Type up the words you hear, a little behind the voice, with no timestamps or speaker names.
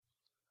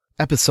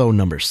episode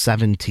number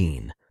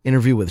 17.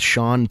 Interview with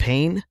Sean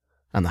Payne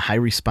on the High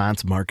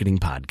Response Marketing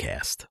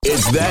Podcast.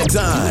 It's that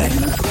time.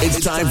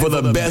 It's time for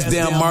the best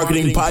damn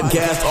marketing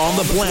podcast on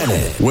the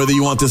planet. Whether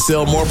you want to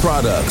sell more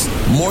products,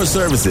 more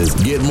services,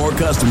 get more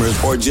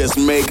customers, or just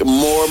make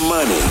more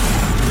money,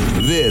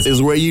 this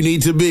is where you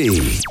need to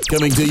be.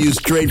 Coming to you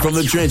straight from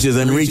the trenches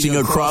and reaching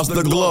across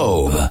the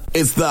globe.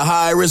 It's the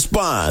High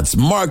Response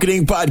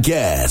Marketing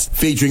Podcast,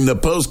 featuring the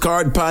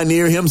postcard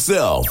pioneer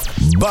himself,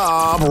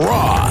 Bob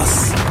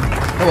Ross.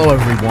 Hello,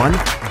 everyone.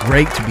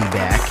 Great to be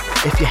back.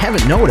 If you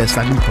haven't noticed,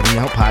 I've been putting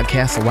out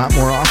podcasts a lot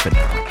more often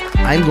now.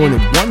 I'm going to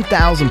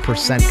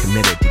 1,000%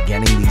 committed to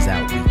getting these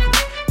out weekly.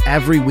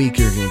 Every week,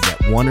 you're going to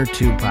get one or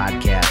two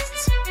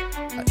podcasts.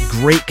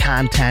 Great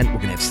content. We're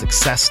going to have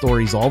success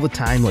stories all the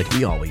time like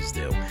we always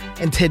do.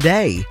 And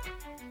today,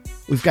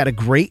 we've got a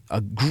great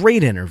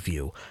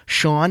interview.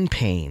 Sean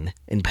Payne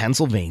in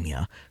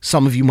Pennsylvania.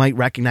 Some of you might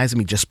recognize him.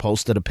 He just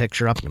posted a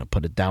picture up. I'm going to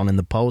put it down in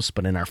the post,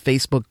 but in our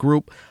Facebook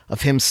group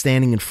of him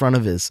standing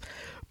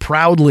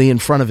proudly in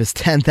front of his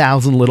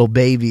 10,000 little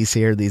babies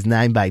here, these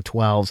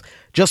 9x12s,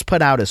 just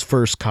put out his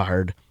first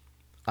card.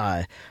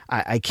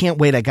 I can't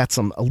wait. I got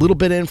a little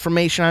bit of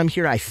information on him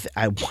here.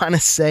 I want to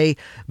say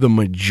the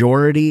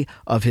majority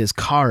of his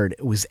card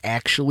was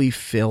actually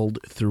filled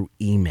through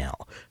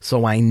email.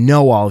 So I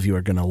know all of you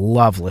are going to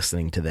love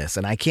listening to this,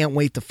 and I can't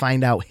wait to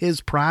find out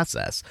his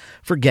process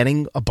for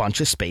getting a bunch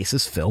of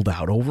spaces filled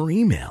out over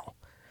email.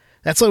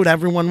 That's what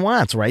everyone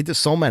wants, right? There's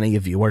so many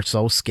of you are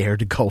so scared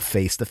to go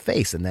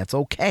face-to-face, and that's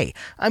okay.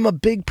 I'm a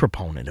big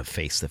proponent of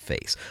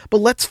face-to-face.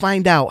 But let's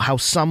find out how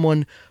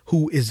someone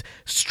who is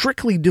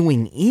strictly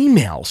doing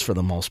emails for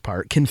the most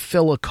part can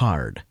fill a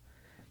card.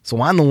 So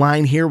on the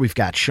line here, we've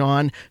got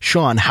Sean.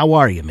 Sean, how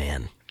are you,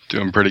 man?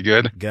 Doing pretty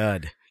good.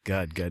 Good.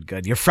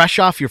 You're fresh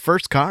off your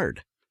first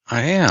card.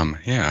 I am,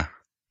 yeah.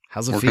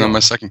 How's it working feel?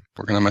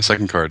 Working on my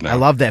second card now. I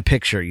love that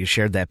picture. You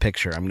shared that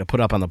picture. I'm going to put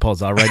up on the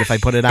post. All right if I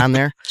put it on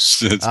there?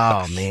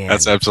 Oh, man.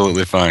 That's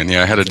absolutely fine.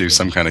 Yeah, I had to do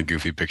some kind of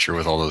goofy picture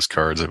with all those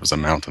cards. It was a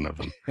mountain of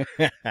them.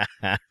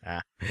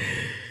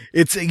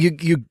 It's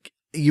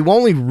you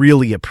only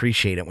really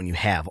appreciate it when you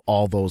have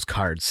all those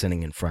cards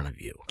sitting in front of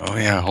you. Oh,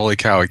 yeah. Holy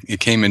cow. It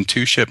came in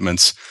 2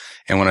 shipments.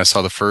 And when I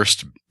saw the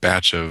first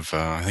batch of,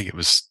 I think it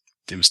was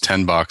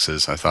 10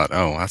 boxes. I thought,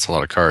 oh, that's a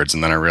lot of cards.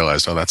 And then I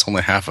realized, oh, that's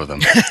only half of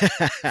them.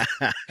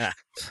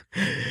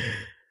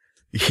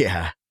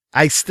 Yeah.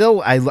 I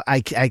still,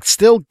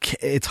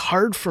 it's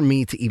hard for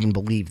me to even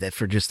believe that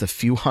for just a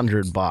few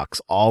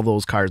 $100, all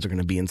those cards are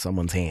going to be in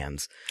someone's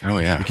hands. Oh,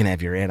 yeah. You can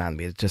have your ad on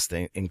me. It's just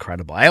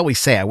incredible. I always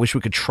say, I wish we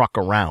could truck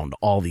around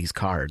all these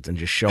cards and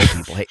just show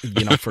people, hey,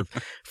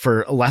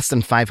 for less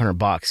than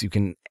 $500, you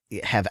can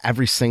have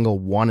every single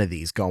one of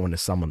these go into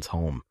someone's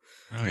home.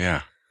 Oh,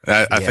 yeah.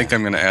 I think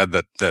I'm going to add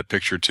that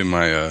picture to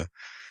my,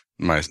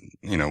 what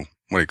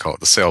do you call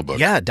it? The sale book.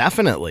 Yeah,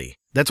 definitely.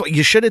 That's what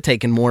you should have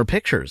taken more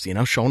pictures,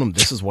 showing them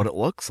this is what it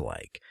looks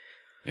like.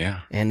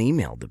 Yeah. And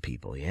emailed to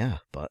people. Yeah.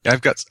 But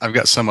I've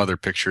got some other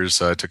pictures.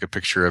 I took a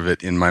picture of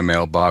it in my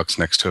mailbox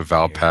next to a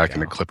Valpak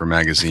and a Clipper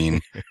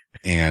magazine.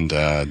 And,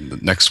 the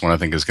next one I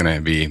think is going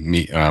to be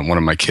me, one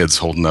of my kids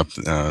holding up,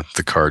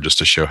 the card just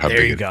to show how big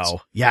it is. There you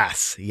go.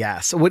 Yes.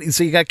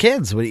 So you got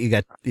kids. You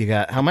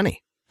got how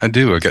many? I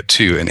do. I got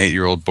 2, an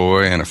 8-year-old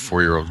boy and a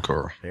 4-year-old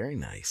girl. Very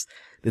nice.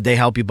 Did they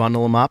help you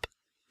bundle them up?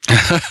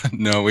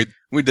 No,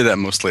 we did that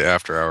mostly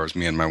after hours,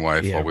 me and my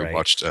wife, while we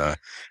watched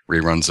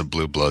reruns of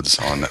Blue Bloods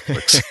on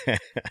Netflix.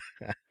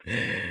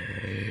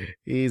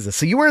 Jesus.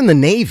 So you were in the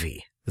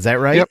Navy, is that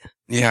right? Yep.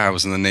 Yeah, I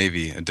was in the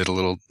Navy. I did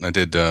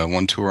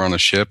one tour on a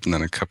ship and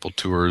then a couple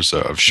tours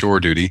of shore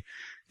duty,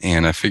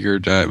 and I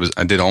figured I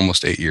did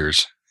almost 8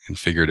 years and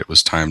figured it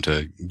was time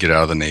to get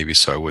out of the Navy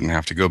so I wouldn't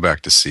have to go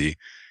back to sea,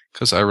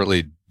 because I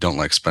really don't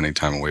like spending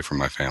time away from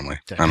my family.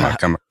 I'm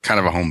kind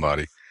of a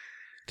homebody.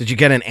 Did you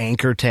get an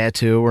anchor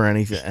tattoo or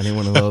any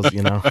one of those,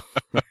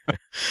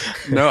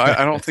 No,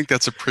 I don't think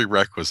that's a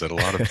prerequisite. A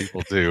lot of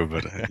people do,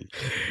 but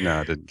no,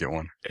 I didn't get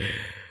one.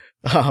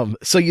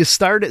 So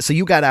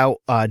you got out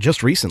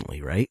just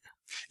recently, right?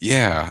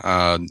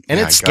 Yeah. And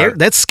it's scary.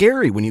 That's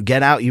scary when you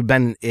get out. You've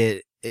been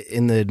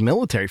in the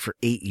military for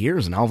 8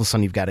 years and all of a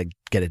sudden you've got to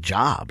get a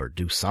job or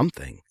do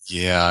something.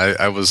 Yeah.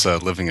 I was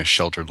living a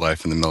sheltered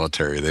life in the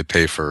military. They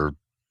pay for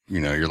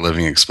your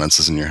living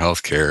expenses and your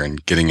health care,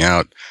 and getting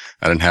out,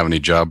 I didn't have any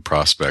job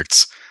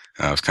prospects.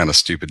 I was kind of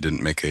stupid,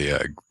 didn't make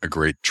a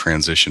great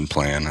transition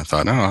plan. I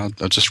thought,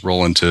 I'll just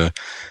roll into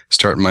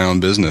starting my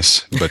own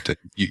business. But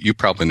you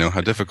probably know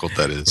how difficult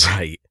that is.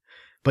 Right.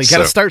 But you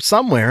got to start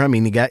somewhere. I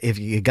mean, if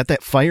you got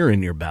that fire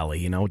in your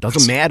belly, it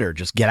doesn't matter.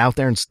 Just get out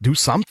there and do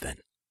something.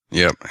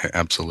 Yep,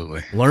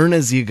 absolutely. Learn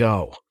as you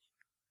go.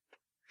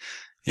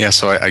 Yeah,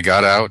 so I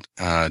got out,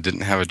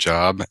 didn't have a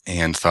job,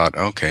 and thought,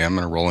 okay, I'm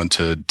going to roll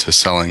into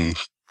selling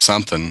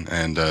something.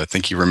 And I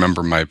think you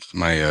remember my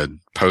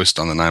post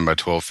on the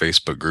 9x12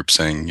 Facebook group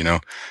saying,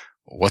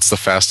 what's the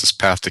fastest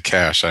path to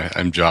cash?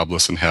 I'm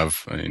jobless and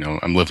have,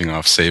 I'm living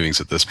off savings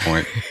at this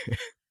point.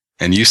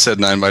 And you said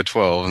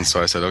 9x12, and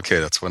so I said, okay,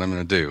 that's what I'm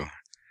going to do.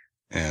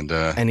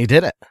 And you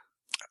did it.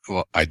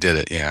 Well, I did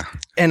it. Yeah.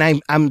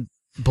 And I'm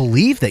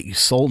believe that you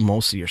sold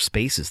most of your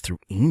spaces through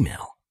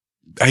email.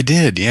 I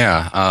did.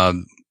 Yeah.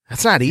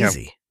 That's not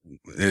easy.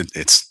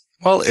 It's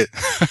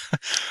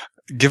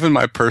given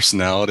my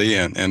personality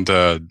and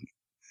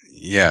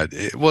yeah,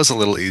 it was a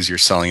little easier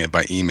selling it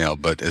by email,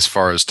 but as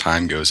far as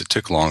time goes, it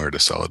took longer to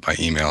sell it by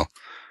email.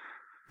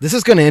 This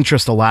is going to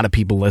interest a lot of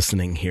people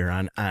listening here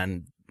on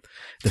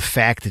the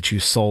fact that you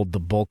sold the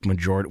bulk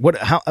majority.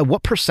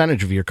 What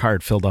percentage of your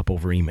card filled up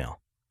over email?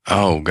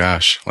 Oh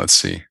gosh, let's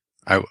see.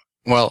 I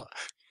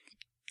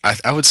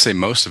would say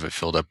most of it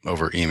filled up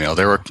over email.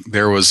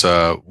 There was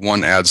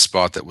one ad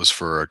spot that was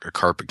for a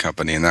carpet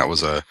company, and that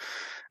was a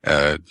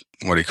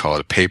what do you call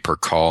it? A pay per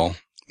call.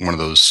 One of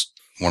those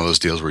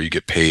deals where you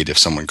get paid if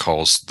someone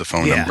calls the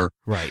phone number.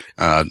 Right.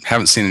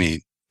 Haven't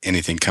seen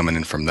anything coming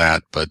in from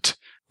that, but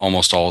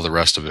almost all the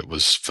rest of it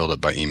was filled up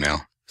by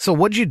email. So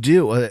what'd you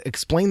do?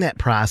 Explain that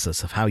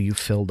process of how you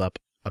filled up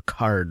a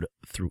card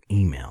through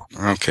email.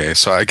 Okay,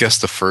 so I guess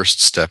the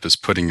first step is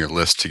putting your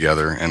list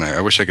together, and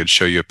I wish I could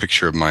show you a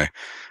picture of my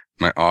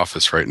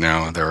office right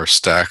now. There are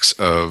stacks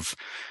of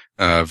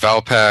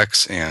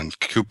Valpaks and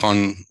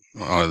coupon,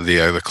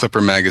 the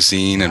Clipper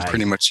magazine, and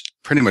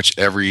pretty much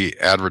every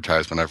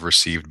advertisement I've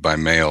received by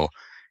mail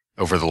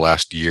over the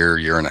last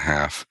year and a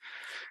half.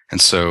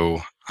 And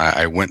so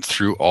I went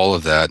through all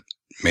of that,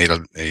 made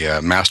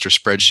a master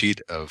spreadsheet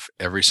of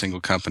every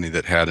single company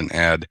that had an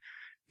ad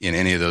in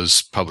any of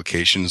those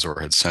publications or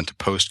had sent a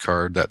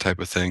postcard, that type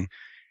of thing.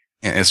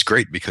 And it's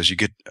great because you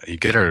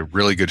get a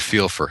really good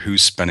feel for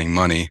who's spending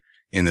money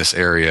in this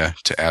area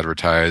to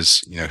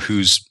advertise,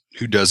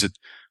 who does it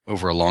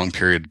over a long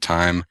period of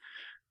time.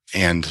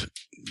 And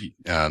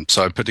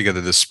so I put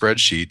together this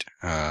spreadsheet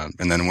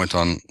and then went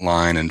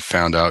online and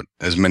found out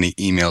as many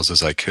emails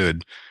as I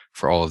could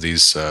for all of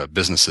these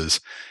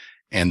businesses.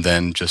 And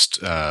then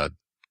just I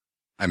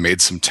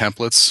made some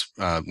templates.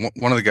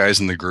 One of the guys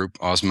in the group,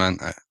 Osman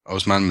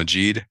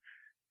Majid,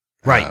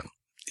 right?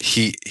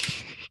 He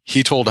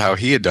told how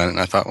he had done it,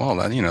 and I thought, well,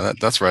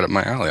 that's right up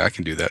my alley. I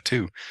can do that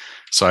too.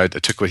 So I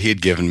took what he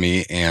had given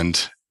me,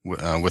 and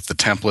with the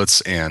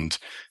templates and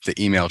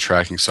the email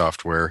tracking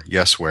software,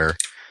 Yesware,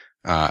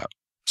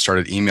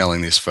 started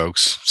emailing these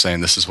folks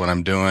saying, "This is what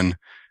I'm doing."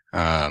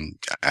 I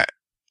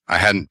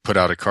hadn't put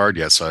out a card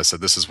yet, so I said,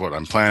 "This is what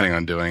I'm planning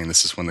on doing.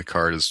 This is when the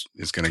card is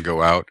going to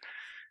go out."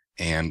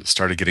 And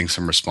started getting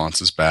some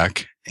responses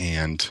back.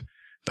 And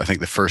I think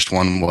the first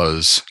one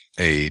was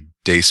a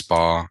day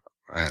spa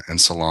and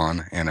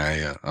salon. And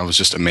I was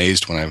just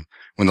amazed when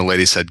the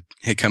lady said,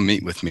 "Hey, come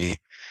meet with me."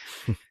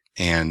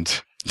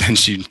 And then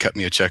she cut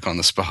me a check on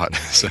the spot.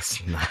 So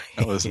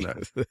that was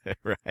nice.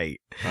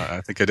 Right.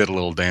 I think I did a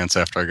little dance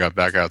after I got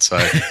back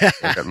outside.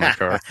 I got in my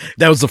car.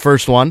 That was the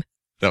first one?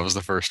 That was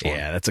the first one.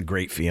 Yeah, that's a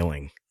great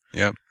feeling.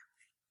 Yep.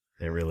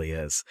 It really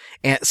is.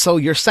 And so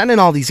you're sending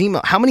all these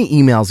emails. How many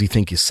emails do you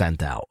think you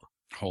sent out?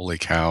 Holy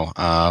cow.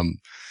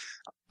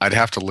 I'd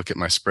have to look at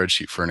my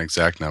spreadsheet for an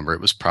exact number. It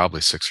was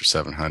probably 600 or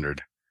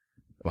 700.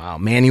 Wow.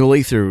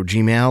 Manually through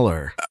Gmail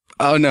or?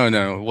 Oh,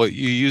 no. Well,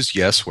 you use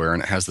Yesware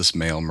and it has this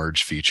mail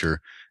merge feature.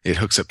 It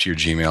hooks up to your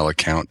Gmail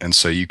account. And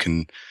so you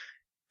can,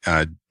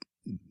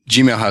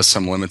 Gmail has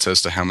some limits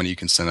as to how many you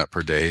can send out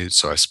per day.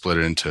 So I split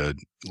it into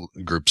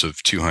groups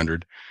of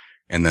 200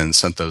 and then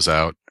sent those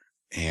out.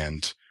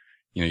 And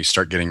you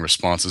start getting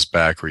responses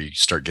back, or you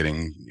start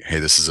getting, "Hey,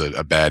 this is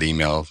a bad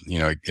email."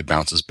 It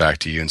bounces back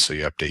to you. And so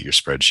you update your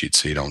spreadsheet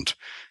so you don't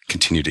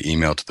continue to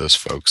email to those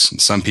folks. And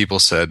some people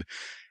said,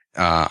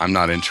 "I'm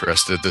not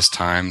interested at this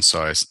time."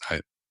 So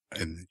I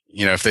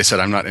if they said,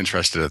 "I'm not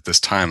interested at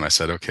this time," I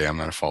said, "Okay, I'm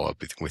going to follow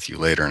up with you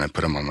later." And I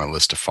put them on my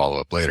list to follow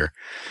up later.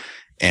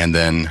 And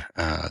then,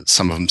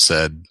 some of them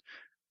said,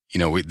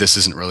 "This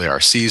isn't really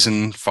our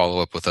season.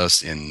 Follow up with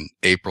us in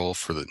April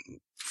for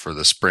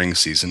the spring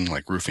season,"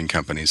 like roofing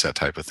companies, that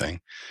type of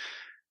thing.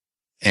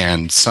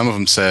 And some of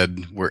them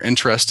said, "We're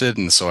interested."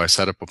 And so I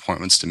set up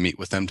appointments to meet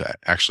with them to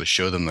actually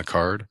show them the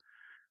card.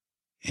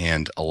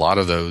 And a lot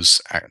of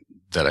those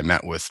that I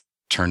met with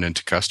turned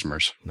into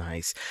customers.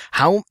 Nice.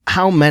 How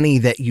many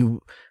that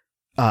you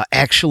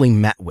actually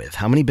met with?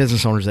 How many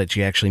business owners that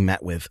you actually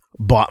met with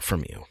bought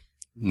from you?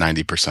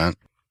 90%.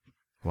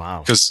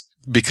 Wow.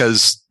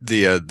 Because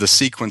the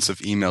sequence of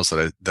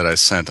emails that I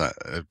sent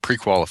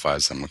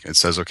pre-qualifies them. It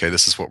says, "Okay,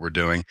 this is what we're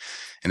doing,"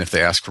 and if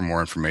they ask for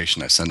more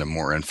information, I send them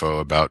more info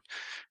about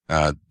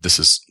this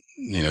is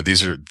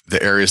these are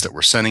the areas that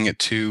we're sending it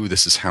to.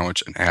 This is how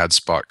much an ad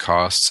spot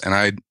costs, and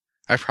I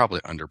probably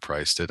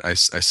underpriced it. I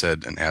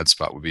said an ad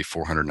spot would be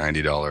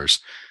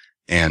 $490,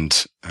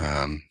 and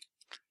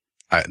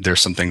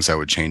there's some things I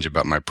would change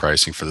about my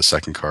pricing for the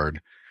second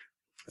card,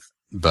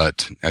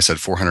 but I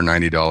said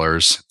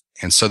 $490.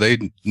 And so they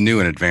knew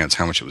in advance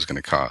how much it was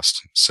going to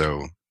cost.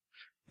 So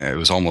it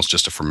was almost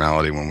just a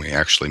formality when we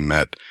actually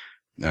met,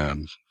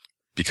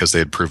 because they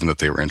had proven that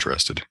they were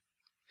interested.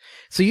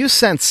 So you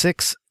sent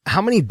 6.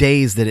 How many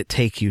days did it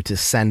take you to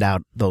send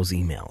out those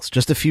emails?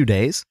 Just a few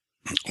days?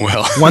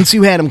 Well, once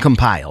you had them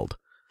compiled.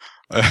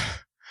 I'm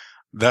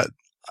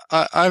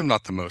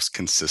not the most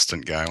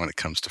consistent guy when it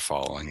comes to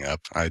following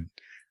up.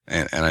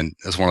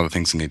 it's one of the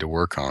things I need to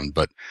work on.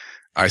 But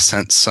I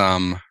sent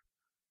some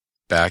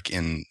back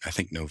in, I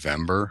think,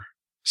 November,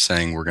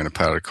 saying we're going to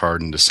put out a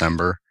card in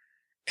December.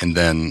 And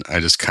then I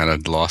just kind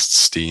of lost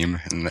steam.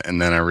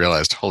 And then I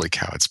realized, holy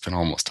cow, it's been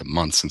almost a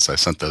month since I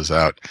sent those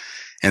out.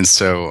 And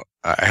so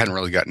I hadn't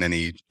really gotten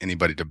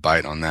anybody to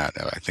bite on that.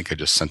 I think I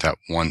just sent out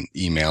one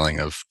emailing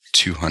of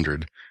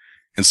 200.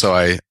 And so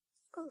I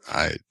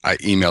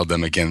emailed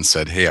them again and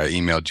said, hey, I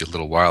emailed you a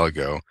little while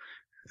ago.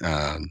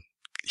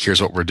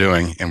 Here's what we're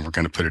doing. And we're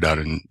going to put it out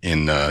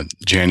in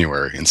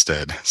January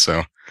instead.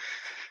 So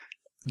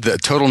the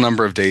total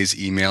number of days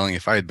emailing,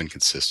 if I had been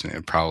consistent,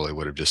 it probably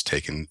would have just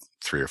taken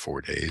 3 or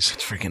 4 days.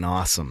 It's freaking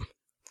awesome.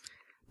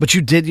 But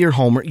you did your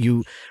homework.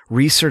 You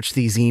researched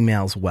these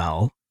emails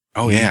well.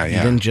 Oh, yeah. You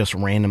didn't just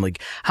randomly.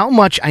 How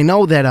much? I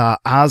know that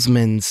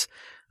Osmond's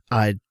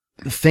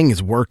thing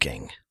is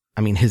working.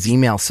 I mean, his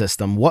email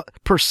system. What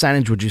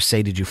percentage would you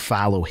say did you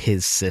follow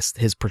his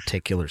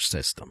particular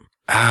system?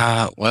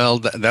 Well,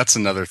 that's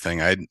another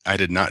thing. I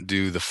did not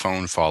do the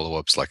phone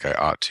follow-ups like I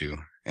ought to.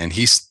 And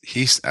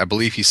I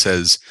believe he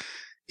says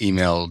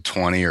email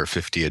 20 or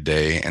 50 a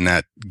day, and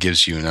that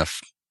gives you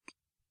enough.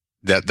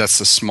 That's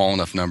a small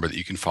enough number that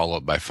you can follow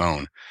up by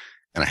phone.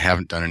 And I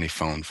haven't done any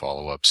phone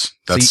follow-ups.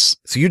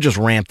 So you just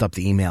ramped up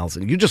the emails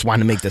and you just wanted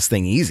to make this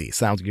thing easy.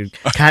 Sounds like you're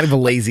kind of a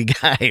lazy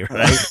guy,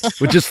 right?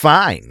 Which is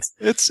fine.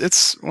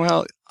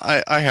 Well,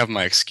 I have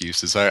my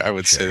excuses. I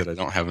would say that I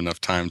don't have enough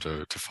time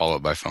to follow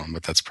up by phone,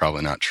 but that's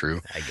probably not true.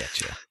 I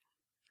get you.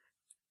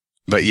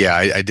 But yeah,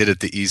 I did it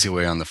the easy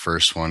way on the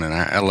first one, and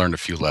I learned a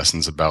few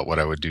lessons about what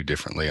I would do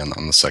differently on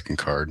the second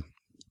card.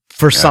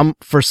 For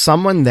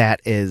someone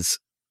that is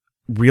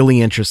really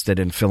interested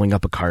in filling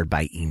up a card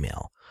by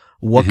email,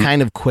 what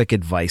kind of quick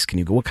advice can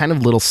you go? What kind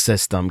of little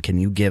system can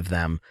you give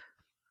them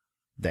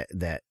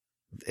that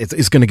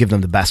is going to give them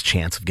the best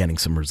chance of getting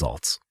some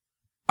results?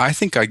 I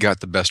think I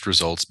got the best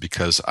results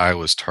because I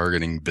was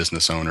targeting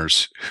business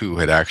owners who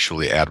had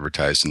actually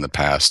advertised in the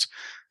past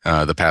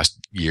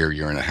year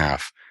and a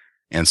half.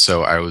 And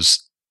so I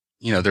was,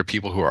 there are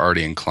people who are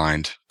already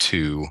inclined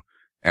to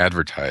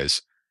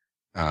advertise.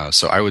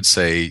 So I would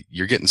say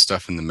you're getting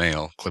stuff in the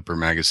mail, Clipper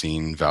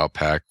Magazine,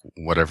 Valpak,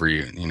 whatever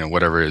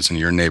whatever is in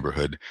your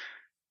neighborhood.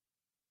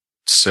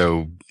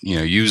 So,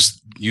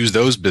 use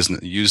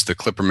the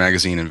Clipper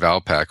Magazine and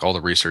Valpak, all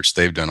the research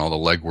they've done, all the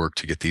legwork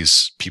to get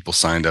these people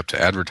signed up to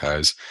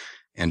advertise,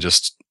 and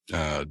just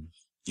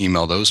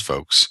email those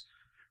folks.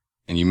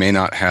 And you may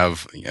not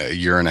have a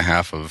year and a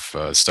half of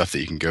stuff that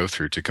you can go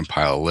through to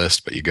compile a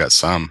list, but you got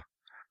some.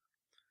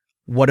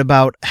 What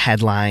about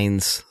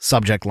headlines,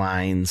 subject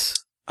lines,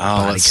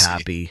 body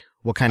copy?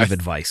 What kind of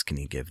advice can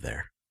you give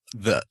there?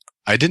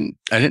 I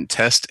didn't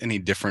test any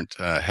different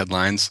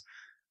headlines.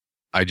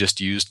 I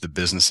just used the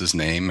business's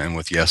name, and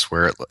with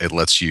Yesware, it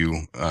lets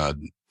you,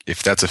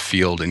 if that's a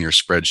field in your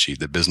spreadsheet,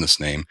 the business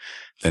name,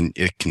 then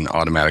it can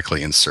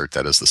automatically insert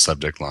that as the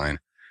subject line.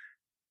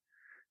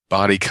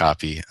 Body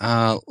copy.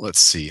 Let's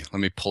see.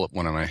 Let me pull up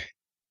one of my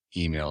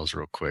emails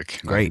real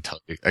quick. Great.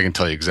 I can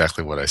tell you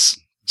exactly what I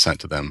sent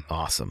to them.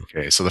 Awesome.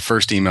 Okay. So the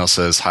first email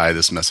says, "Hi,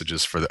 this message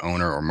is for the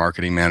owner or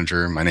marketing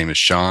manager. My name is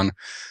Sean,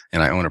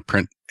 and I own a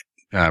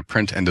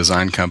print and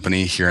design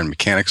company here in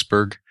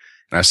Mechanicsburg.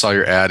 And I saw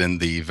your ad in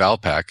the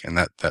Valpak, and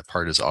that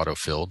part is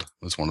auto-filled.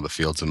 It was one of the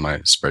fields in my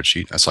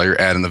spreadsheet. I saw your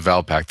ad in the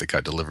Valpak that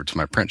got delivered to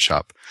my print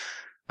shop.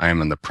 I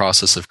am in the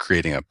process of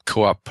creating a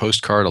co-op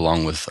postcard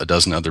along with a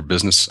dozen other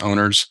business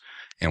owners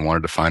and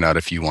wanted to find out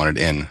if you wanted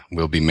in.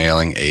 We'll be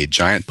mailing a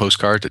giant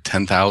postcard to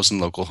 10,000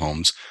 local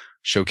homes,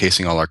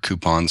 showcasing all our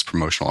coupons,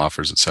 promotional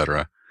offers,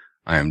 etc.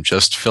 I am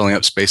just filling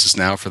up spaces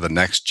now for the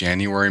next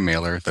January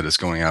mailer that is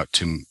going out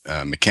to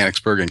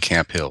Mechanicsburg and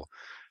Camp Hill.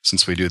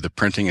 Since we do the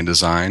printing and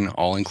design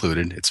all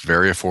included, it's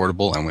very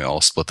affordable and we all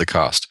split the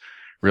cost.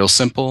 Real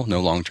simple, no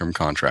long-term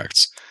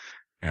contracts."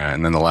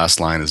 And then the last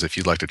line is, "If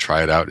you'd like to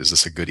try it out, is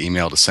this a good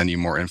email to send you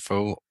more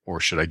info, or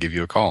should I give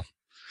you a call?"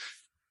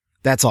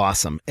 That's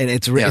awesome. And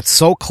it's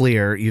so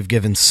clear. You've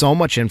given so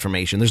much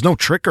information. There's no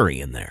trickery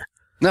in there.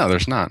 No,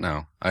 there's not.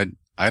 No,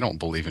 I don't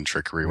believe in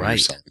trickery when you're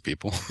selling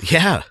people.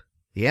 Yeah.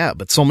 Yeah.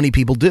 But so many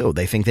people do.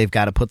 They think they've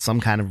got to put some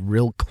kind of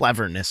real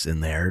cleverness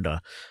in there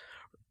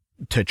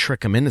to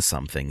trick them into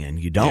something, and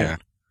you don't. Yeah.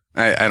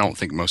 I don't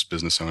think most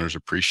business owners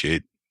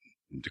appreciate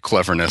the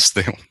cleverness.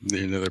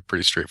 They're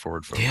pretty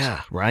straightforward folks.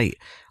 Yeah, right.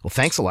 Well,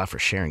 thanks a lot for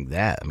sharing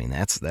that. I mean,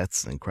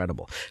 that's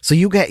incredible. So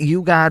you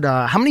got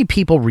how many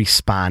people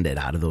responded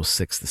out of those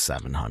 600 to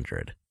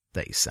 700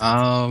 that you sent?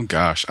 Oh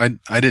gosh, I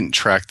didn't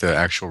track the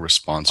actual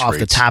response off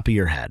rates. the top of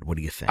your head. What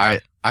do you think?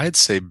 I'd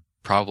say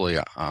probably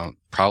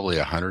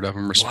 100 of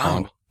them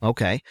respond. Wow.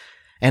 Okay,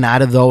 and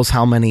out of those,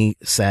 how many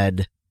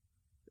said,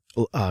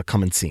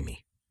 "Come and see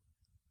me"?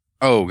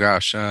 Oh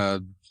gosh,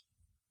 or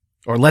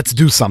let's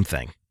do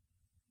something.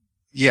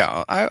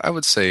 Yeah, I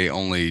would say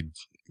only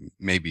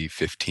maybe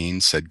 15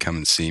 said come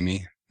and see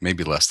me,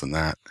 maybe less than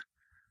that.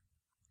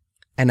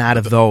 And out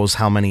of those,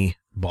 how many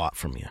bought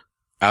from you?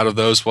 Out of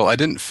those, well, I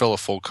didn't fill a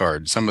full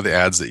card. Some of the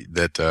ads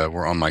that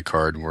were on my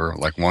card were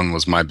like, one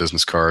was my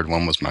business card,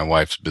 one was my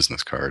wife's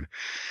business card.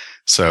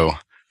 So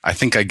I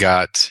think I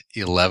got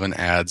 11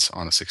 ads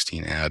on a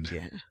 16 ad,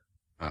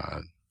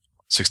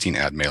 16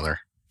 ad mailer.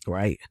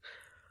 Right.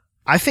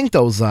 I think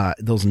those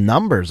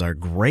numbers are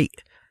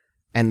great.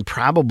 And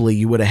probably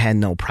you would have had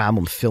no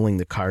problem filling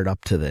the card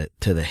up to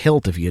the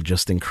hilt if you had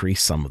just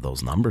increased some of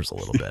those numbers a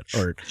little bit.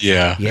 Or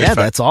yeah,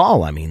 that's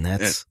all. I mean,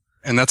 that's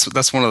one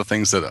of the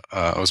things that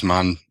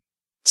Osman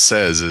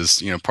says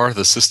is, part of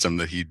the system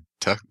that he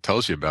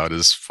tells you about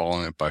is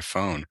following it by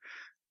phone.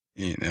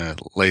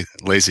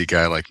 Lazy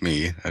guy like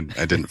me,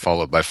 I didn't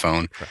follow it by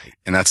phone, right.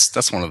 And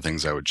that's one of the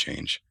things I would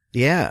change.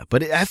 Yeah,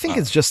 but I think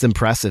it's just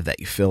impressive that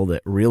you filled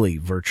it really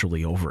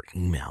virtually over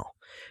email.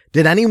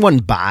 Did anyone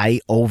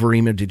buy over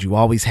email? Did you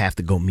always have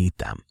to go meet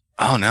them?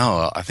 Oh,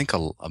 no. I think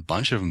a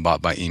bunch of them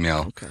bought by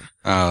email. Okay.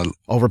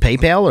 Over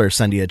PayPal or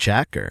send you a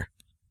check or?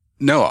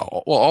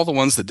 No. Well, all the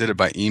ones that did it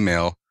by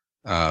email,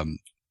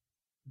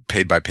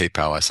 paid by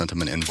PayPal. I sent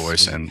them an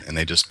invoice and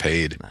they just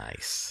paid.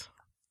 Nice.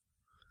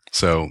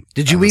 So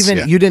did you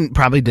you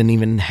probably didn't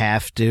even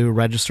have to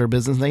register a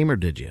business name, or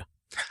did you?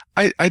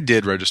 I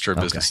did register a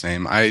business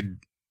name. I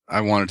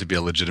wanted to be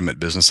a legitimate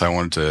business. I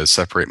wanted to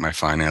separate my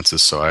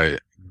finances. So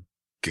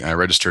I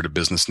registered a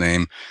business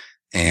name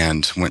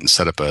and went and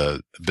set up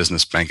a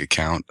business bank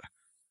account.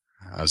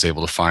 I was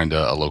able to find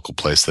a local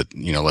place that,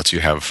 lets you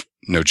have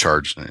no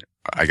charge,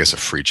 I guess a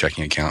free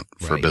checking account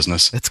for a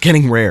business. It's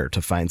getting rare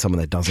to find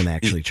someone that doesn't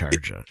actually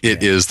charge it.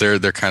 It is. They're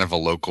kind of a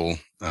local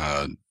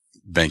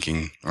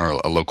banking or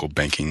a local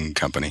banking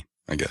company,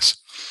 I guess.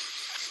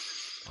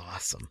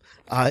 Awesome.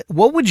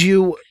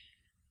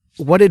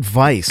 What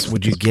advice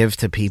would you give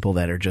to people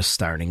that are just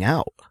starting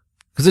out?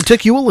 Because it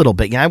took you a little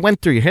bit. I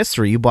went through your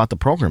history. You bought the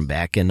program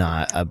back in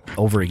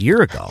over a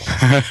year ago,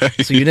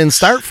 so you didn't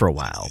start for a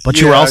while. But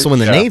you were also in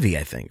the Navy,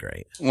 I think,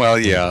 right? Well,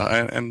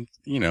 yeah, and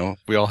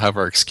we all have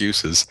our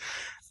excuses.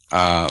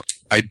 I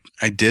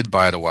did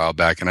buy it a while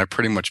back, and I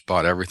pretty much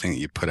bought everything that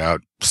you put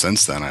out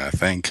since then. I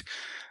think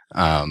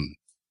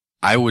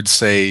I would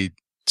say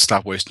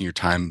stop wasting your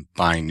time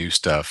buying new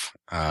stuff.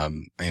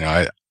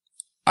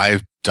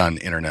 I've done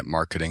internet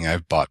marketing.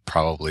 I've bought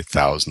probably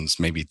thousands,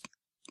 maybe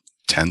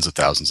tens of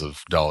thousands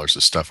of dollars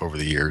of stuff over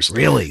the years.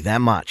 Really? That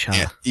much,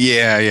 huh?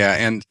 Yeah.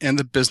 And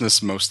the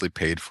business mostly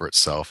paid for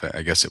itself.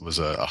 I guess it was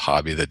a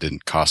hobby that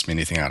didn't cost me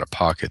anything out of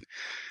pocket.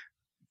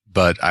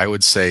 But I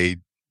would say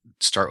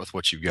start with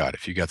what you've got.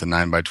 If you got the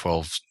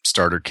 9x12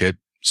 starter kit,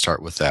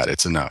 start with that.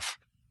 It's enough,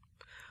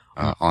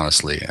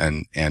 honestly.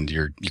 And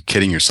you're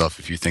kidding yourself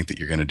if you think that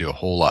you're going to do a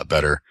whole lot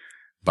better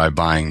by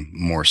buying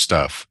more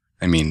stuff.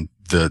 I mean,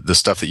 the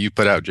stuff that you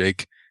put out,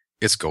 Jake,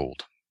 it's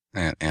gold.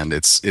 And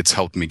it's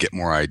helped me get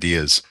more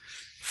ideas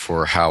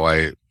for how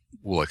I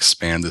will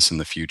expand this in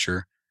the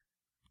future.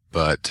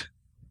 But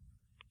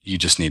you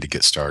just need to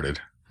get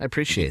started. I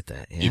appreciate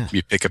that. Yeah.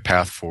 You pick a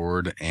path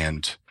forward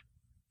and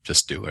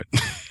just do it.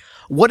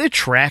 What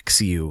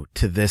attracts you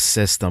to this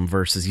system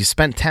versus you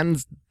spent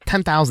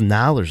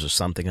 $10,000 or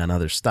something on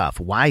other stuff?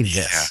 Why this?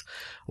 Yeah.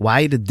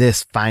 Why did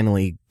this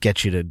finally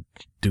get you to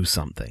do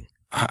something?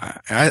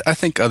 I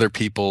think other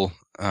people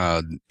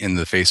in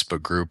the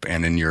Facebook group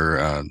and in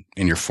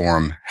your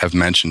forum have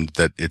mentioned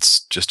that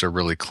it's just a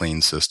really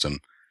clean system.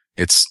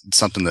 It's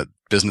something that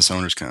business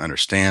owners can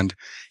understand.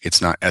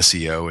 It's not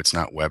SEO. It's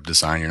not web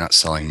design. You're not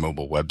selling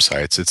mobile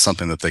websites. It's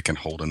something that they can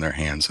hold in their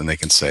hands and they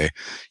can say,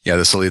 yeah,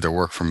 this will either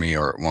work for me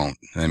or it won't.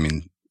 I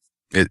mean,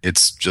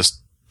 it's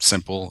just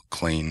simple,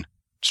 clean,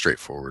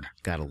 straightforward.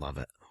 Gotta love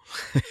it.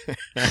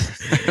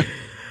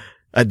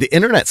 The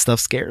internet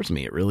stuff scares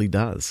me. It really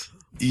does.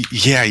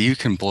 Yeah, you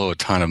can blow a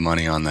ton of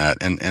money on that.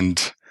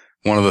 And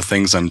one of the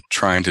things I'm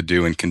trying to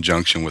do in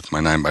conjunction with my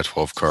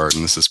 9x12 card,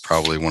 and this is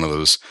probably one of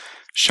those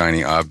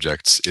shiny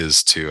objects,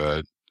 is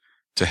to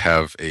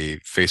have a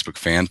Facebook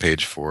fan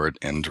page for it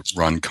and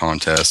run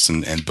contests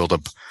and build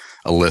up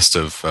a list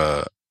of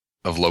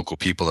local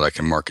people that I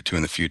can market to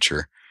in the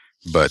future.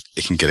 But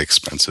it can get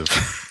expensive.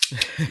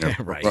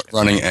 Right.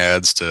 Running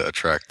ads to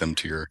attract them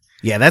to your.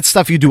 Yeah, that's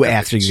stuff you do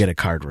after you get a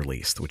card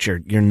released, which you're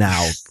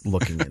now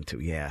looking into.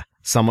 Yeah.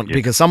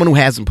 Because someone who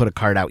hasn't put a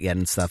card out yet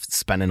and stuff,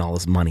 spending all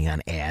this money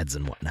on ads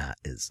and whatnot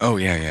is. Oh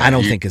yeah. I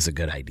don't think is a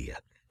good idea.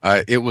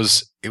 It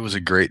was a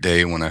great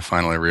day when I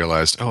finally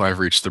realized, I've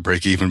reached the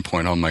break-even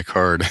point on my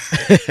card.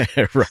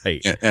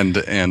 Right. And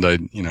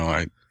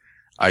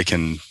I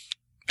can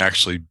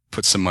actually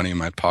put some money in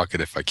my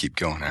pocket if I keep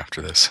going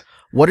after this.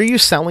 What are you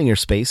selling your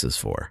spaces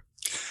for?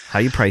 How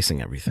are you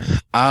pricing everything?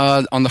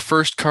 On the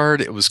first card,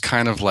 it was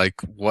kind of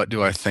like, what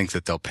do I think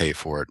that they'll pay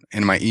for it?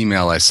 In my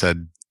email,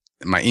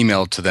 my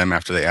email to them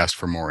after they asked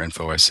for more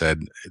info, I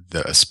said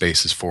the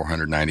space is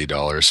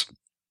 $490.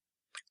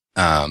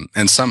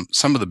 And some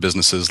of the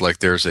businesses, like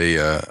there's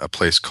a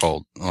place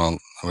called, what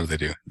do they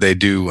do? They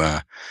do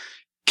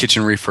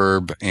kitchen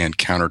refurb and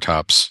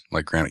countertops,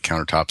 like granite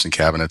countertops and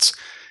cabinets.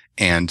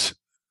 And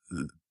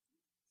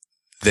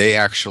they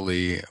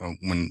actually,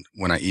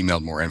 when I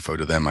emailed more info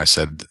to them, I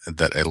said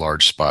that a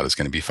large spot is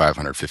going to be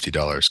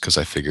 $550 because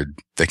I figured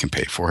they can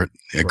pay for it.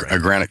 Right. A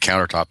granite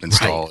countertop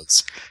install, right.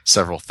 It's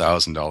several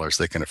 $1,000s.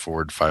 They can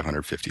afford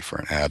 $550 for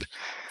an ad.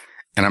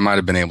 And I might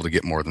have been able to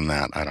get more than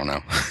that. I don't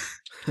know.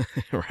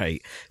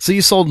 Right. So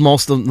you sold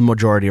the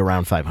majority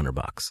around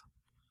 $500.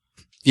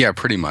 Yeah,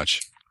 pretty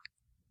much.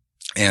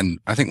 And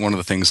I think one of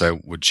the things I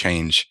would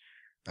change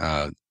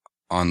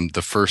on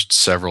the first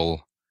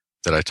several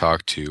that I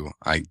talked to,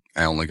 I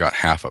only got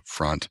half up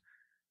front.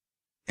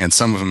 And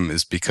some of them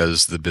is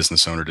because the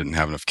business owner didn't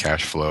have enough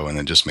cash flow and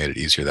then just made it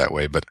easier that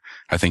way. But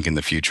I think in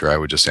the future, I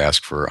would just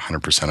ask for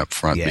 100% up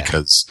front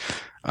because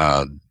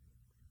I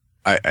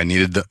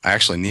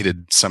actually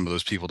needed some of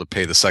those people to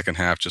pay the second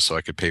half just so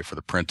I could pay for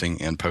the printing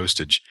and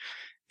postage.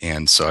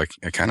 And so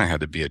I kind of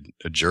had to be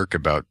a jerk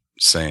about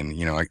saying,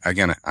 I'm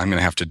going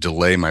to have to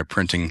delay my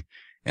printing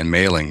and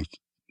mailing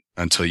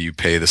until you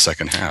pay the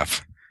second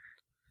half.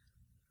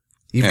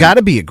 You've got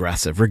to be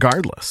aggressive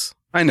regardless.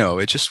 I know.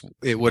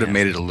 It would have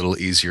made it a little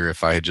easier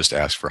if I had just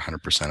asked for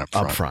 100% up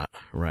front. Up front,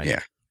 right. Yeah.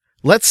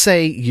 Let's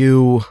say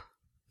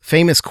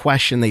famous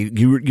question,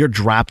 you're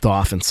dropped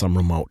off in some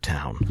remote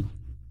town.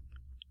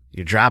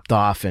 You're dropped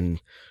off in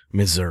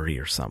Missouri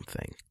or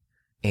something,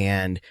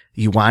 and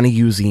you want to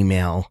use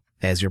email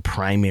as your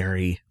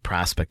primary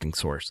prospecting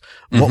source.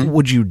 What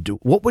would you do?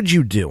 What would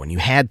you do? And you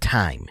had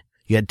time.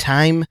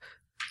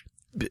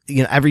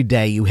 Every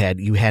day you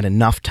had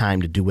enough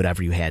time to do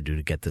whatever you had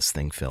to get this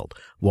thing filled.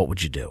 What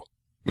would you do?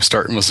 We're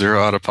starting with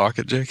zero out of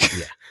pocket, Jake?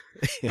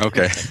 Yeah.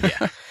 Okay.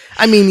 Yeah.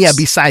 I mean,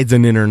 besides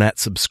an internet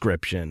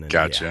subscription.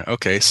 Gotcha. Yeah.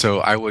 Okay. So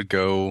I would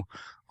go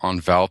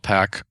on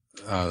Valpak,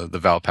 the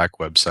Valpak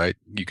website.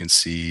 You can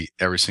see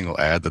every single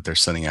ad that they're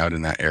sending out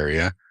in that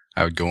area.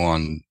 I would go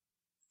on,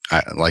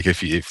 like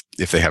if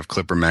they have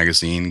Clipper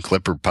magazine,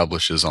 Clipper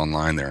publishes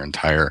online their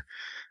entire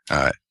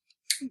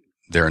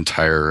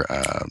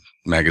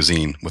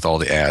magazine with all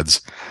the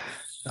ads.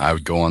 I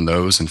would go on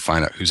those and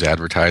find out who's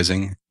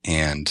advertising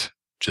and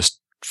just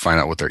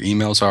find out what their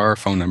emails are,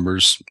 phone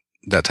numbers,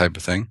 that type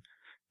of thing,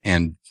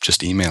 and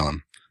just email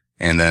them.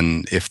 And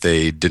then if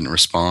they didn't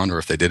respond, or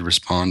if they did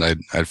respond,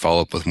 I'd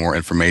follow up with more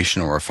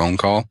information or a phone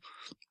call.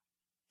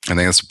 I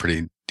think that's a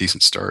pretty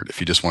decent start if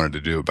you just wanted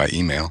to do it by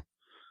email.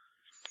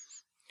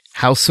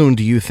 How soon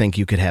do you think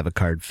you could have a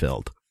card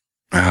filled?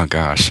 Oh,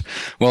 gosh.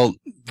 Well,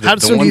 how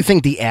soon do you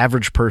think the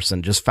average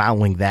person just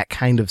following that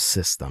kind of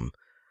system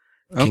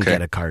can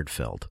get a card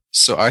filled?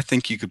 So I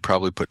think you could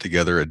probably put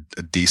together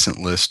a decent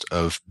list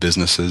of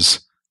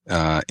businesses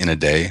in a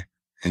day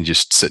and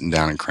just sitting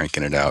down and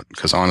cranking it out.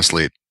 Because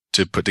honestly,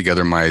 to put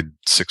together my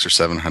 600 or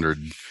 700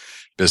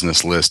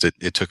 business list,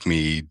 it took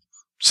me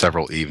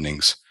several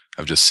evenings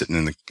of just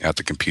sitting at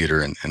the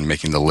computer and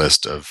making the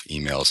list of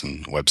emails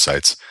and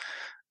websites.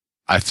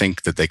 I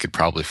think that they could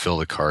probably fill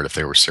the card if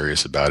they were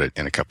serious about it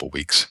in a couple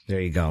weeks.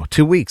 There you go.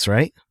 2 weeks,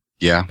 right?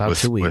 Yeah, about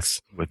 2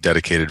 weeks with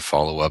dedicated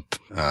follow up.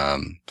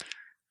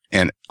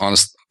 And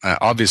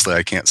obviously,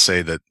 I can't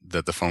say that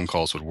the phone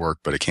calls would work,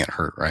 but it can't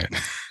hurt, right?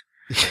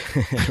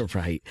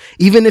 Right.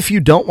 Even if you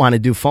don't want to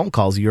do phone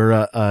calls, you're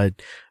a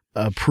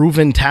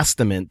proven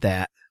testament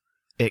that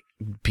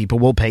people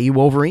will pay you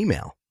over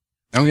email.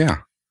 Oh yeah.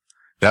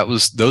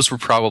 Those were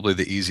probably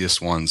the easiest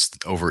ones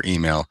over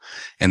email,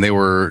 and they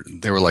were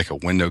like a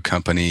window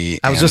company.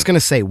 I was just going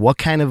to say, what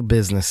kind of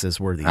businesses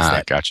were these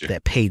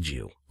that paid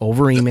you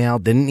over email,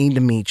 didn't need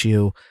to meet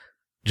you,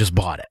 just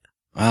bought it?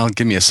 Well,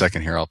 give me a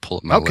second here. I'll pull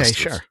up my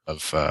list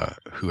of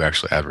who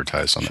actually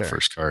advertised on the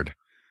first card.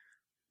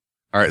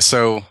 All right.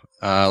 So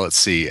let's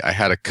see. I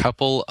had a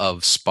couple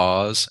of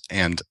spas,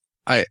 and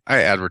I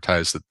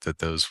advertised that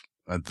those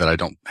that I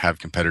don't have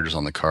competitors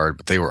on the card,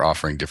 but they were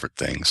offering different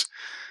things.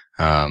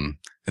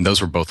 And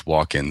those were both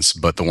walk-ins.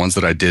 But the ones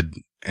that I did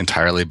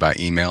entirely by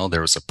email,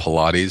 there was a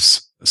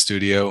Pilates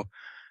studio,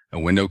 a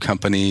window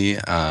company,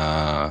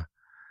 an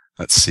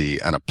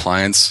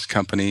appliance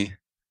company.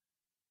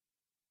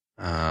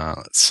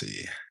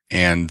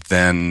 And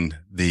then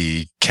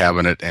the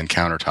cabinet and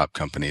countertop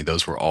company.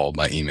 Those were all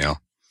by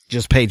email.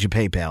 Just paid you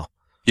PayPal.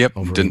 Yep.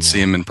 Didn't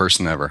see him in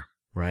person ever.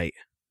 Right.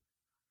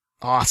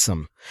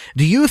 Awesome.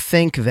 Do you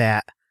think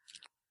that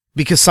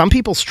because some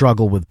people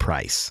struggle with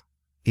price,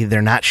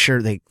 they're not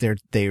sure,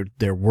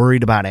 they're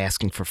worried about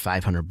asking for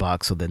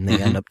 $500, so then they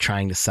end up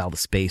trying to sell the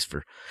space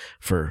for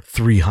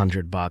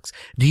 $300.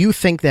 Do you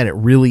think that it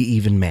really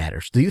even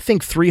matters? Do you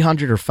think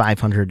 300 or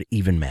 500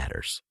 even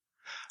matters?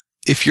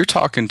 If you're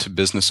talking to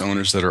business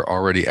owners that are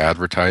already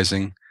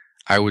advertising,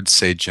 I would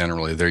say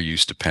generally they're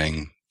used to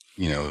paying,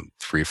 $300,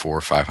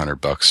 $400,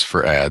 $500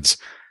 for ads.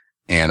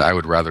 And I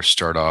would rather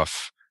start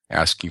off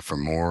asking for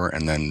more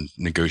and then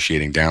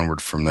negotiating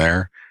downward from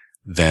there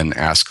than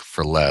ask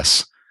for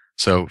less.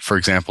 So, for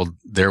example,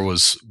 there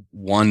was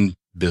one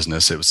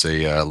business. It was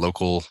a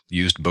local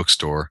used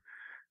bookstore,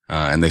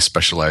 and they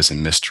specialize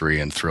in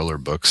mystery and thriller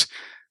books.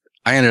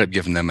 I ended up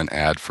giving them an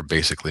ad for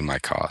basically my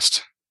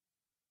cost.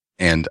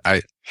 And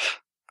I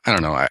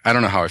don't know. I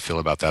don't know how I feel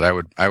about that.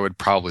 I would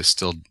probably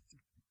still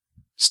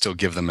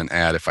give them an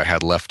ad if I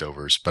had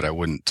leftovers, but I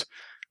wouldn't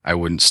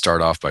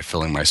start off by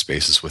filling my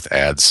spaces with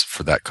ads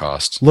for that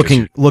cost.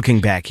 Looking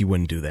back, you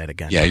wouldn't do that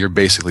again. Yeah, you're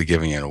basically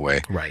giving it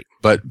away. Right.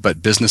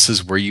 But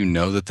businesses where you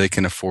know that they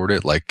can afford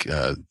it, like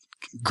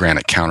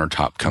granite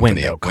countertop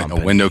company, a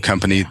window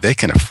company, yeah. They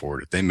can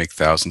afford it. They make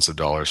thousands of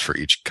dollars for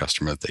each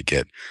customer that they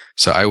get.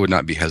 So I would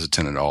not be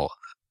hesitant at all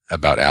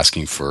about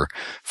asking for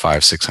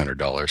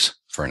 $500-$600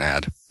 for an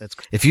ad.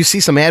 If you see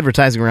some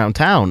advertising around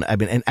town, I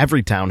mean, and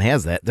every town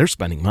has that, they're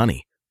spending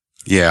money.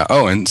 Yeah.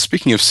 Oh, and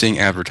speaking of seeing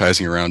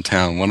advertising around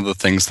town, one of the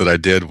things that I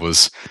did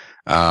was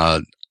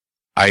I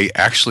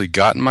actually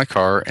got in my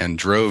car and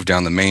drove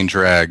down the main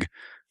drag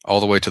all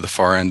the way to the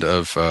far end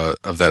of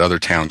that other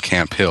town,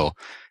 Camp Hill.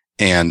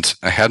 And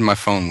I had my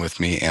phone with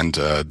me and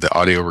the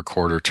audio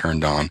recorder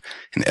turned on.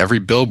 And every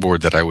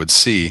billboard that I would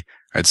see,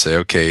 I'd say,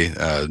 okay,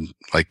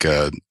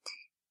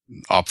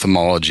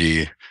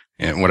 ophthalmology,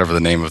 and whatever the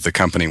name of the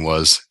company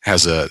was,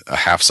 has a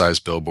half-size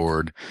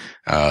billboard.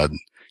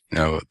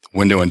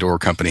 Window and door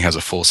company has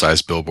a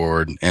full-size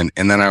billboard. And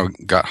then I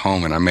got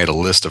home and I made a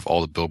list of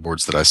all the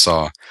billboards that I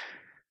saw.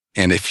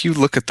 And if you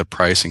look at the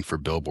pricing for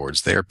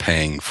billboards, they are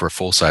paying for a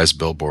full-size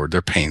billboard,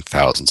 they're paying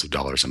thousands of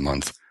dollars a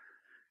month.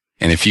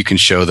 And if you can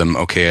show them,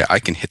 okay, I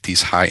can hit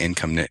these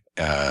high-income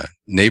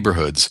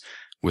neighborhoods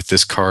with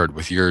this card,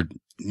 with your,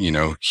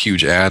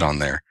 huge ad on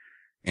there,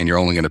 and you're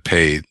only going to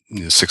pay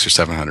 $600 or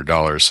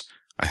 $700,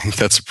 I think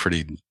that's a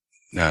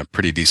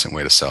pretty decent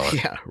way to sell it.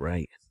 Yeah,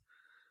 right.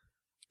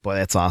 Boy,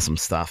 that's awesome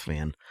stuff,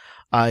 man.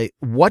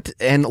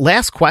 And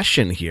last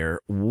question here.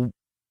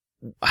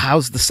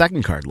 How's the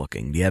second card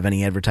looking? Do you have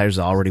any advertisers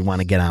that already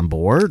want to get on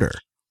board, or?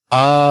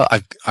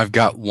 I've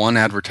got one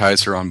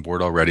advertiser on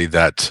board already,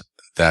 that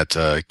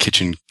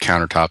kitchen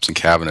countertops and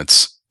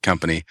cabinets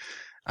company.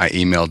 I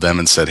emailed them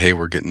and said, hey,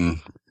 we're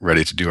getting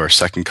ready to do our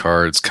second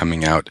card. It's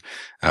coming out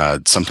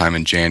sometime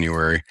in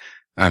February.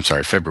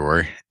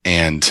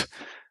 And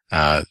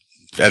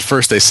at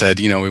first they said,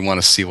 we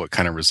want to see what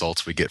kind of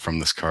results we get from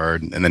this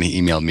card. And then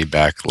he emailed me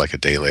back like a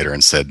day later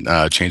and said,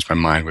 changed my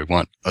mind. We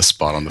want a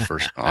spot on the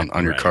first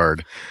on your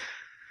card.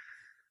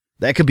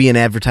 That could be an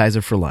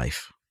advertiser for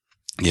life.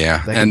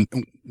 Yeah. And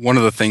one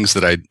of the things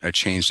that I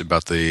changed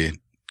about the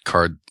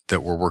card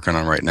that we're working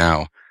on right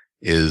now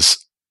is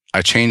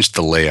I changed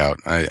the layout.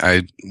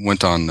 I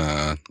went on,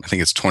 I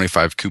think it's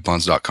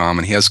 25coupons.com,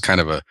 and he has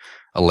kind of a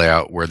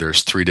layout where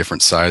there's 3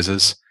 different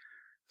sizes,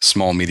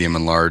 small, medium,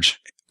 and large.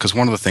 Because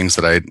one of the things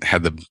that I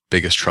had the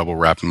biggest trouble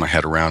wrapping my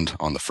head around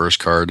on the first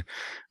card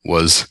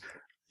was,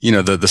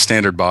 the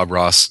standard Bob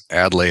Ross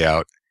ad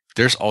layout.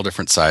 There's all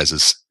different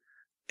sizes.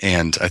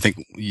 And I think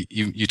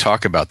you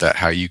talk about that,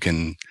 how you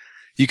can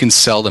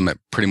sell them at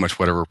pretty much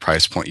whatever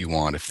price point you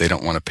want. If they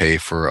don't want to pay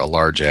for a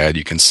large ad,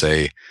 you can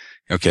say,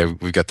 okay,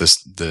 we've got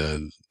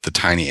the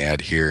tiny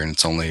ad here and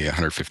it's only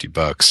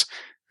 $150,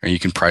 and you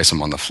can price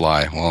them on the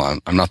fly. Well,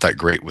 I'm not that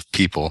great with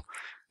people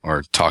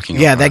or talking.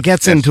 Yeah, that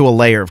gets into a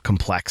layer of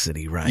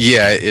complexity, right?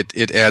 Yeah,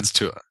 it adds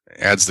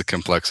the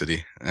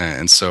complexity.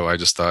 And so I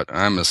just thought,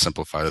 I'm going to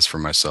simplify this for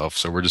myself.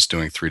 So we're just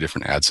doing 3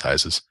 different ad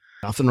sizes.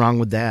 Nothing wrong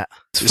with that.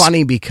 It's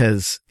funny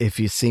because if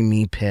you see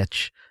me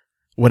pitch,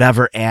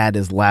 whatever ad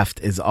is left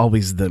is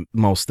always the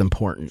most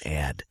important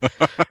ad.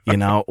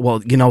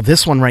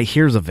 This one right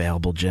here is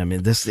available, Jim.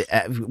 And this,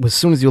 as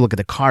soon as you look at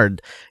the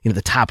card,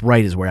 the top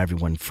right is where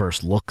everyone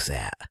first looks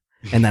at.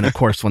 And then, of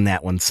course, when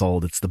that one's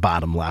sold, it's the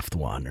bottom left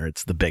one, or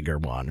it's the bigger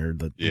one, or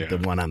the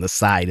one on the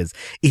side is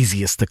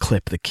easiest to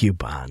clip the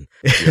coupon.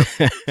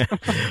 Yep.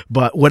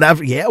 But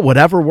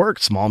whatever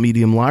works. Small,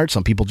 medium, large.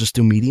 Some people just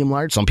do medium,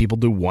 large. Some people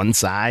do one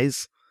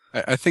size.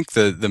 I think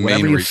the main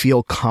whatever you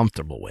feel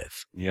comfortable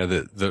with.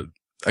 Yeah,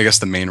 I guess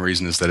the main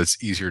reason is that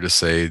it's easier to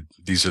say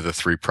these are the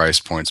 3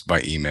 price points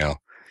by email.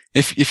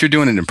 If you're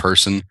doing it in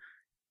person,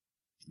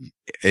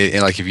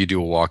 like if you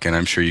do a walk-in,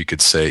 I'm sure you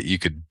could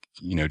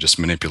just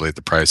manipulate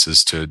the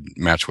prices to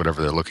match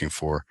whatever they're looking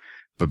for.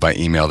 But by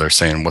email, they're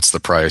saying, what's the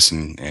price?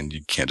 And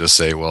you can't just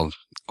say, well,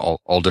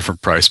 all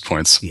different price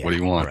points. Yeah, what do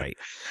you want? Right.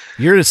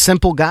 You're a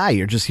simple guy.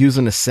 You're just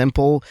using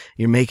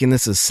you're making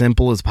this as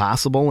simple as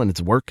possible, and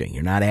it's working.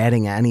 You're not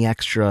adding any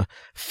extra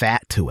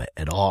fat to it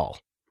at all.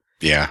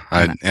 Yeah.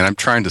 And I'm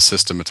trying to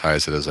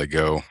systematize it as I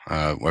go.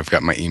 I've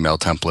got my email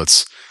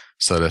templates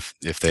so that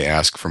if they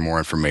ask for more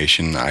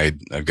information,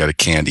 I've got a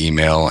canned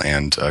email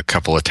and a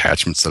couple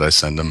attachments that I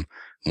send them.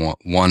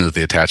 One of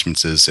the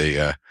attachments is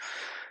a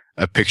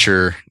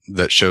picture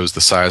that shows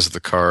the size of the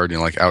card,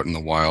 like out in the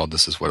wild.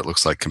 This is what it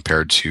looks like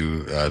compared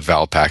to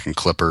Valpak and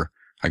Clipper.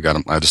 I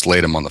just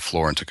laid them on the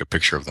floor and took a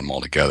picture of them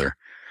all together.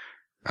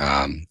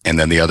 And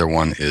then the other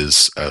one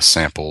is a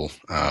sample.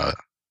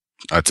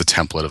 It's a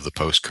template of the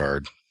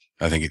postcard.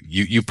 I think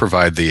you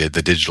provide the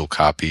digital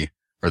copy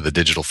or the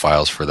digital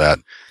files for that.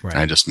 Right.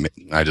 And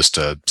I just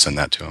send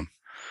that to them.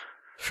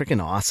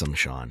 Freaking awesome,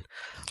 Sean.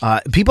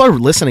 People are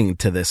listening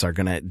to this are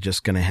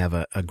gonna have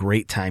a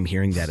great time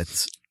hearing that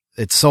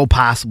it's so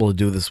possible to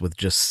do this with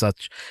just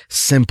such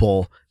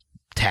simple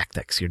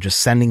tactics. You're just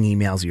sending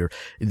emails.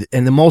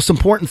 And the most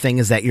important thing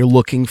is that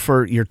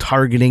you're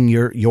targeting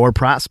your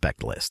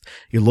prospect list.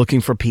 You're looking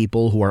for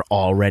people who are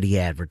already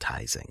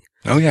advertising.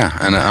 Oh yeah.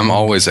 And I'm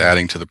always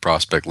adding to the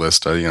prospect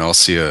list. I'll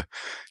see a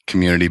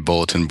community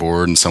bulletin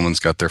board and someone's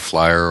got their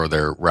flyer or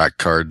their rack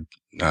card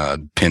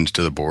pinned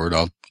to the board.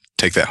 I'll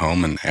take that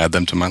home and add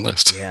them to my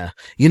list. Yeah.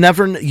 You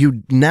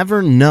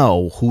never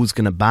know who's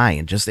going to buy,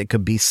 and it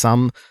could be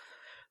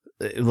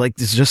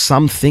it's just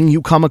something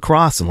you come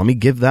across, and let me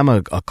give them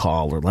a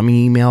call, or let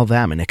me email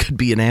them, and it could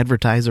be an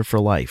advertiser for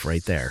life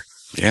right there.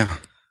 Yeah.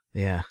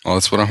 Yeah. Well,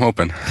 that's what I'm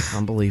hoping.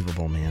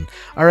 Unbelievable, man.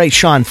 All right,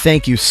 Sean,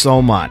 thank you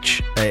so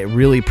much. I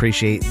really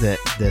appreciate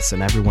this,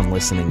 and everyone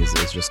listening is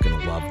just going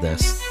to love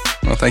this.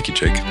 Well, thank you,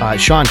 Jake.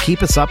 Sean,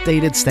 keep us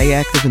updated, stay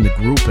active in the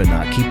group,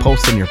 and keep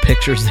posting your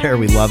pictures there.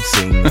 We love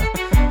seeing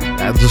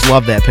I just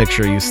love that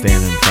picture of you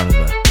standing in front of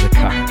the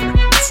car.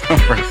 All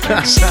right,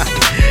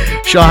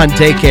 thanks. Sean,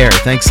 take care.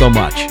 Thanks so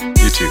much.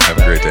 You too. Have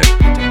a great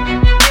day.